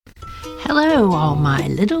Hello, all my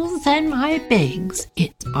littles and my bigs.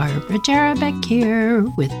 It's Barbara Jarabek here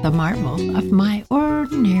with the marvel of my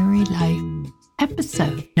ordinary life.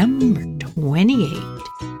 Episode number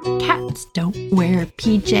 28. Cats don't wear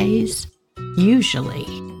PJs. Usually.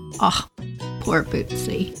 Oh, poor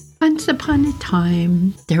Bootsy. Once upon a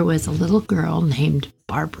time, there was a little girl named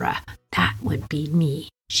Barbara. That would be me.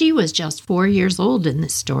 She was just 4 years old in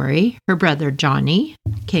this story. Her brother Johnny,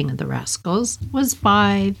 King of the Rascals, was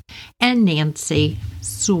 5, and Nancy,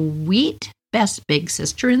 sweet best big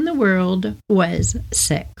sister in the world, was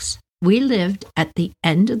 6. We lived at the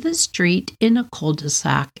end of the street in a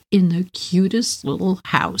cul-de-sac in the cutest little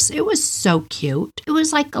house. It was so cute. It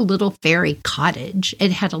was like a little fairy cottage.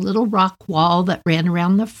 It had a little rock wall that ran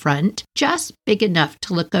around the front, just big enough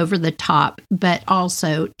to look over the top, but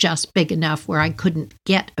also just big enough where I couldn't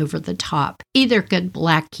get over the top. Either could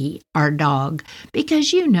Blackie, our dog,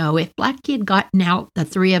 because if Blackie had gotten out, the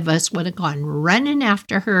three of us would have gone running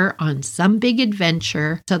after her on some big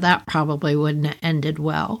adventure, so that probably wouldn't have ended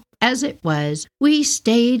well. As it was, we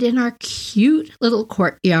stayed in our cute little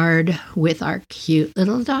courtyard with our cute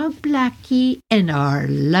little dog Blackie and our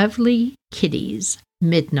lovely kitties.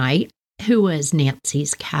 Midnight, who was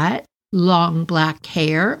Nancy's cat, long black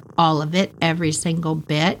hair, all of it, every single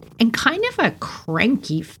bit, and kind of a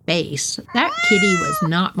cranky face. That kitty was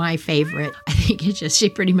not my favorite. I think she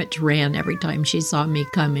pretty much ran every time she saw me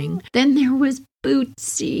coming. Then there was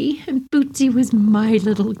Bootsy, and Bootsy was my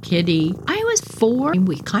little kitty. I was 4, and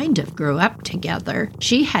we kind of grew up together.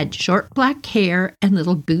 She had short black hair and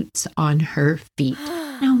little boots on her feet.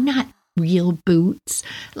 No, not real boots,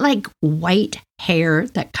 like white hair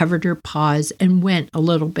that covered her paws and went a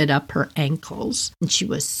little bit up her ankles. And she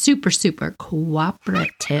was super, super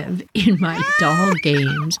cooperative in my doll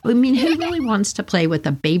games. I mean, who really wants to play with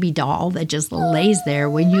a baby doll that just lays there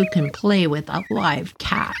when you can play with a live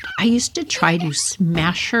cat? I used to try to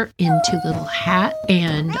smash her into little hat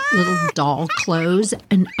and little doll clothes.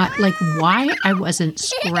 And why I wasn't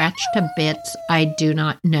scratched to bits, I do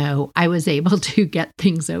not know. I was able to get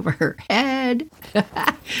things over her head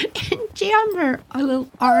and jam her little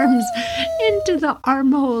arms into the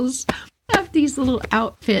armholes of these little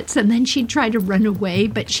outfits. And then she'd try to run away,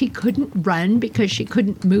 but she couldn't run because she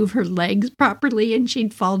couldn't move her legs properly, and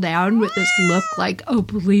she'd fall down with this look like, oh,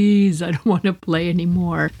 please, I don't want to play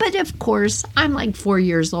anymore. But of course, I'm like 4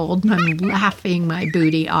 years old, and I'm laughing my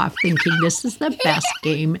booty off, thinking this is the best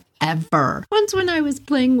game ever. Once when I was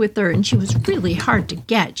playing with her and she was really hard to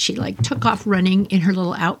get, she took off running in her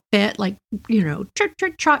little outfit, trot,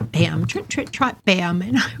 trot, trot, bam, trot, trot, trot, bam.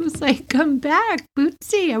 And I was like, come back,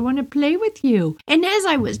 Bootsy, I want to play with you. And as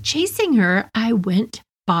I was chasing her, I went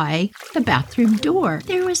by the bathroom door.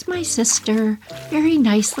 There was my sister, very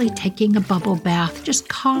nicely taking a bubble bath, just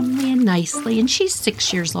calmly and nicely. And she's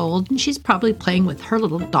 6 years old, and she's probably playing with her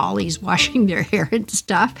little dollies, washing their hair and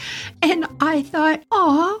stuff. And I thought,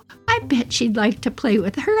 oh, I bet she'd like to play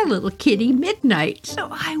with her little kitty Midnight. So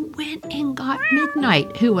I went and got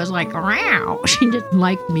Midnight, who was like, wow. She didn't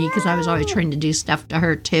like me because I was always trying to do stuff to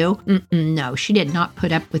her too. No, she did not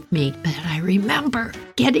put up with me. But I remember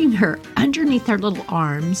getting her underneath her little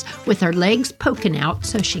arms with her legs poking out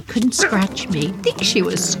so she couldn't scratch me. I think she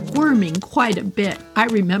was squirming quite a bit. I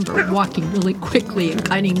remember walking really quickly and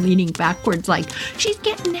kind of leaning backwards like, she's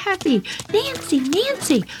getting heavy.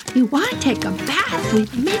 Nancy, you want to take a bath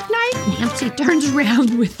with Midnight? Nancy turns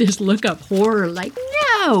around with this look of horror like,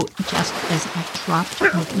 no, just as I dropped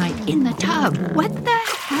Midnight in the tub. What the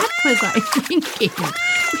heck was I thinking?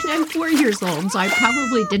 I'm 4 years old, so I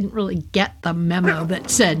probably didn't really get the memo that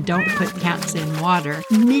said don't put cats in water.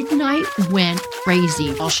 Midnight went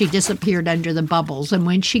crazy while she disappeared under the bubbles. And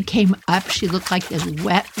when she came up, she looked like this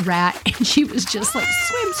wet rat. And she was just like,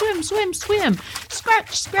 swim, swim, swim, swim.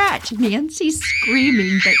 Scratch, scratch. Nancy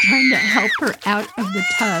screaming, but trying to help her out of the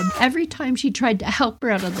tub. Every time she tried to help her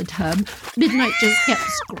out of the tub, Midnight just kept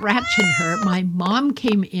scratching her. My mom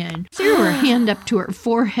came in, threw her hand up to her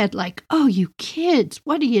forehead like, oh, you kids,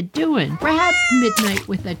 what are you doing? Grabbed Midnight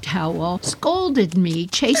with a towel, scolded me,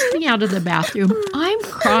 chased me out of the bathroom. I'm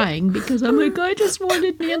crying because I'm like, I just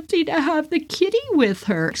wanted Nancy to have the kitty with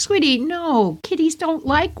her. Sweetie, no, kitties don't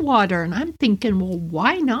like water. And I'm thinking, well,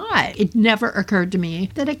 why not? It never occurred to me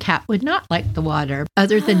that a cat would not like the water,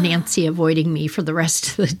 other than Nancy avoiding me for the rest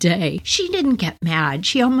of the day. She didn't get mad.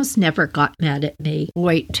 She almost never got mad at me.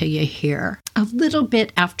 Wait till you hear. A little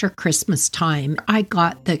bit after Christmas time, I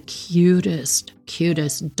got the cutest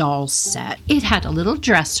doll set. It had a little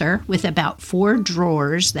dresser with about 4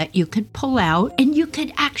 drawers that you could pull out, and you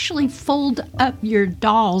could actually fold up your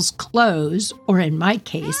doll's clothes, or in my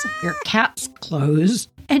case, your cat's clothes,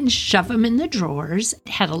 and shove them in the drawers. It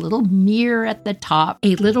had a little mirror at the top,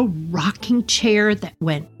 a little rocking chair that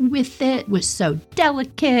went with it, was so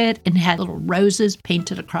delicate and had little roses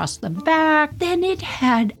painted across the back. Then it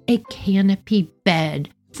had a canopy bed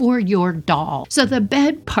for your doll. So the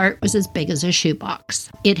bed part was as big as a shoebox.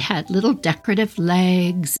 It had little decorative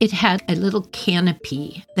legs. It had a little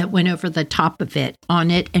canopy that went over the top of it on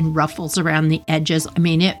it and ruffles around the edges. I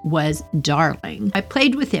mean, it was darling. I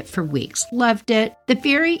played with it for weeks, loved it. The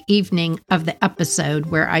very evening of the episode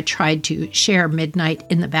where I tried to share midnight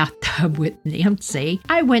in the bathtub with Nancy,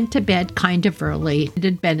 I went to bed kind of early. It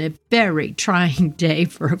had been a very trying day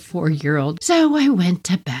for a 4-year-old. So I went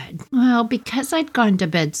to bed. Well, because I'd gone to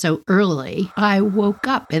bed so early, I woke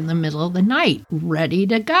up in the middle of the night, ready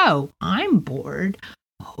to go. I'm bored.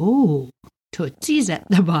 Oh, Tootsie's at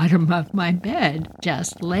the bottom of my bed,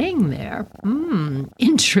 just laying there.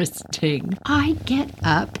 Interesting. I get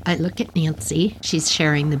up, I look at Nancy. She's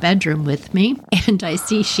sharing the bedroom with me, and I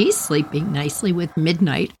see she's sleeping nicely with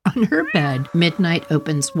Midnight on her bed. Midnight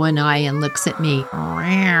opens one eye and looks at me.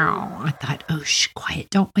 I thought, oh, shh, quiet,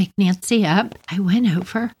 don't wake Nancy up. I went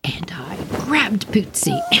over and I grabbed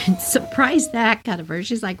Bootsy and surprised the heck out of her.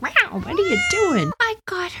 She's like, wow, what are you doing? I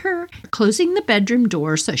got her closing the bedroom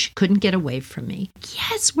door so she couldn't get away from me.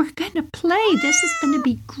 Yes, we're going to play. This is going to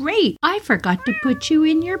be great. I forgot to put you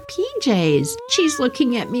in your PJs. She's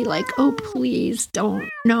looking at me like, oh, please don't.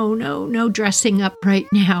 No dressing up right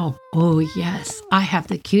now. Oh, yes, I have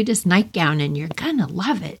the cutest nightgown and you're gonna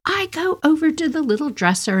love it. I go over to the little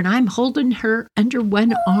dresser and I'm holding her under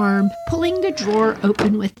one arm, pulling the drawer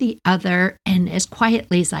open with the other, and as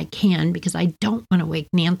quietly as I can because I don't want to wake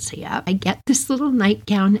Nancy up, I get this little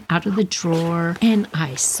nightgown out of the drawer and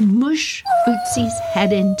I smush Bootsy's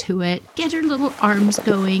head into it, get her little arms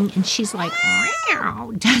going, and she's like,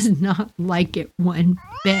 meow, does not like it one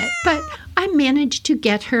bit. But I managed to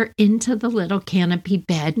get her into the little canopy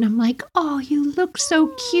bed and I'm like, oh, you look so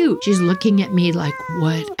cute. She's looking at me like,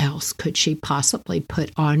 what else could she possibly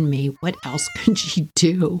put on me? What else could she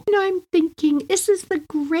do? And I'm thinking, this is the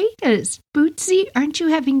greatest. Bootsy, aren't you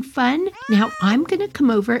having fun? Now I'm going to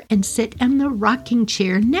come over and sit in the rocking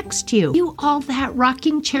chair next to you. That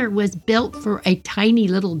rocking chair was built for a tiny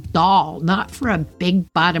little doll, not for a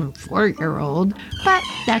big bottom 4-year-old. But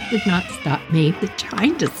that did not stop me from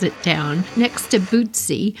trying to sit down next to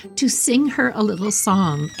Bootsy to sing her a little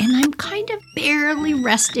song. And I'm kind of barely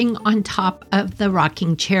resting on top of the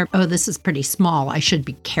rocking chair. Oh, this is pretty small. I should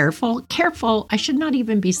be careful. I should not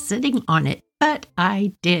even be sitting on it. But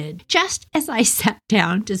I did. Just as I sat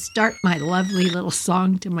down to start my lovely little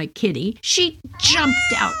song to my kitty, she jumped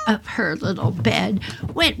out of her little bed,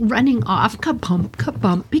 went running off, ka-bump,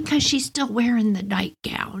 ka-bump, because she's still wearing the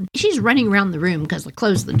nightgown. She's running around the room because I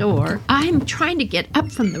closed the door. I'm trying to get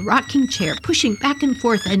up from the rocking chair, pushing back and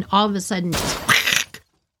forth, and all of a sudden, just whack,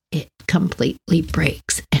 it completely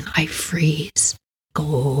breaks, and I freeze.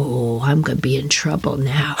 Oh, I'm going to be in trouble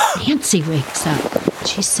now. Nancy wakes up.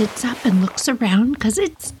 She sits up and looks around because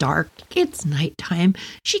it's dark. It's nighttime.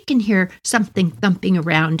 She can hear something thumping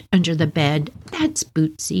around under the bed. That's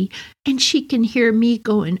Bootsy. And she can hear me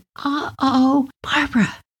going, uh-oh,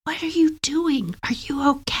 Barbara, what are you doing? Are you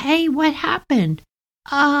okay? What happened?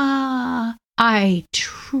 I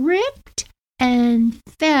tripped and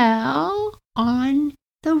fell on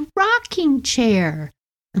the rocking chair.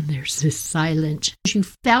 And there's this silence. You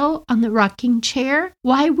fell on the rocking chair?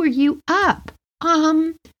 Why were you up?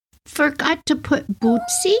 Forgot to put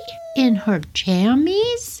Bootsy in her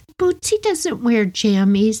jammies? Bootsy doesn't wear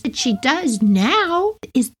jammies, but she does now.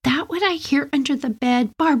 Is that what I hear under the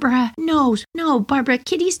bed? Barbara, no, Barbara,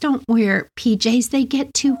 kitties don't wear PJs. They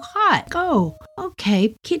get too hot. Go.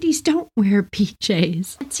 Okay, kitties don't wear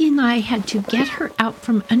PJs. Nancy and I had to get her out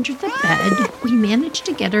from under the bed. We managed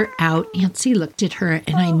to get her out. Nancy looked at her,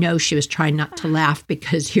 and I know she was trying not to laugh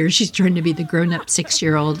because here she's trying to be the grown-up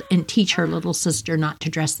 6-year-old and teach her little sister not to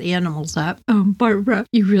dress the animals up. Barbara,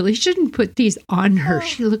 you really shouldn't put these on her.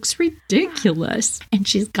 She looks ridiculous. And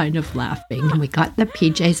she's kind of laughing. And we got the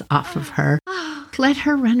PJs off of her. Let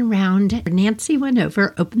her run around. Nancy went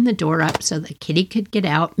over, opened the door up so the kitty could get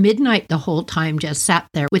out. Midnight the whole time just sat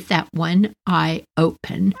there with that one eye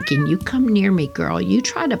open. Can you come near me, girl? You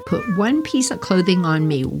try to put one piece of clothing on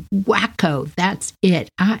me. Wacko, that's it.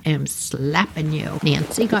 I am slapping you.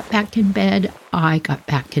 Nancy got back in bed. I got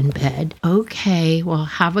back in bed. Okay, well,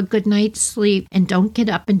 have a good night's sleep and don't get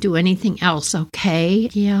up and do anything else, okay?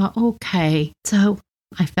 Yeah, okay. So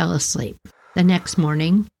I fell asleep. The next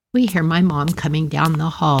morning, we hear my mom coming down the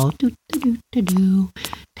hall. Do, do, do, do, do.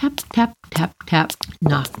 Tap, tap, tap, tap.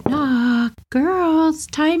 Knock, knock. Girls,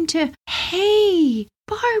 time to... Hey,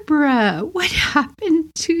 Barbara, what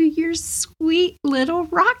happened to your sweet little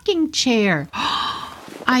rocking chair?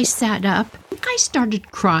 I sat up. I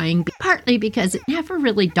started crying, partly because it never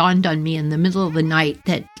really dawned on me in the middle of the night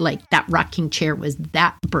that, that rocking chair was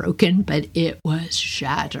that broken, but it was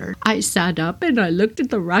shattered. I sat up and I looked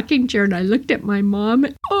at the rocking chair and I looked at my mom.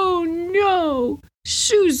 Oh no,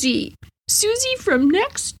 Susie from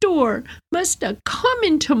next door must have come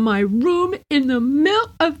into my room in the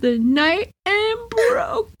middle of the night and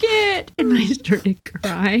broke it. And I started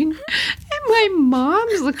crying. And my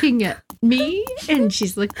mom's looking at me and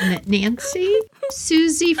she's looking at Nancy.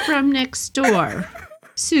 Susie from next door.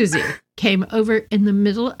 Susie came over in the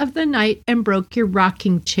middle of the night and broke your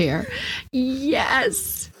rocking chair.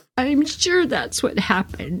 Yes, I'm sure that's what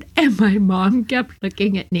happened. And my mom kept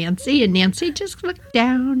looking at Nancy, and Nancy just looked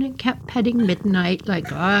down and kept petting Midnight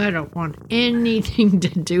like, I don't want anything to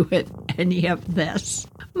do with any of this.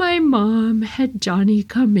 My mom had Johnny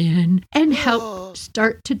come in and help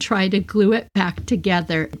start to try to glue it back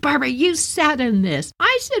together. Barbara, you sat in this.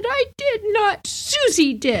 I said I did not.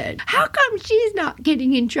 Susie did. How come she's not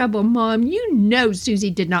getting in trouble, Mom? You know Susie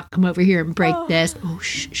did not come over here and break this. Oh,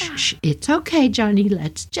 shh. It's okay, Johnny.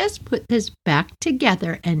 Let's just put this back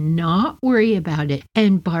together and not worry about it.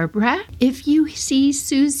 And Barbara, if you see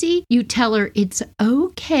Susie, you tell her it's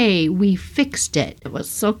okay. We fixed it. I was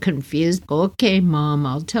so confused. Okay, Mom,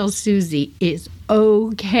 I'll tell Susie it's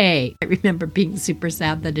okay. I remember being super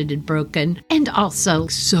sad that it had broken and also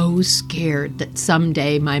so scared that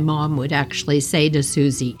someday my mom would actually say to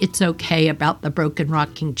Susie, it's okay about the broken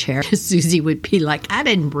rocking chair. Susie would be like, I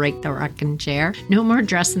didn't break the rocking chair. No more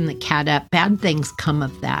dressing the cat up. Bad things come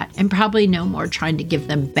of that. And probably no more trying to give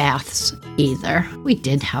them baths either. We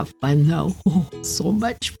did have fun though. Oh, so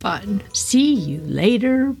much fun. See you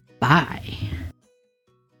later. Bye.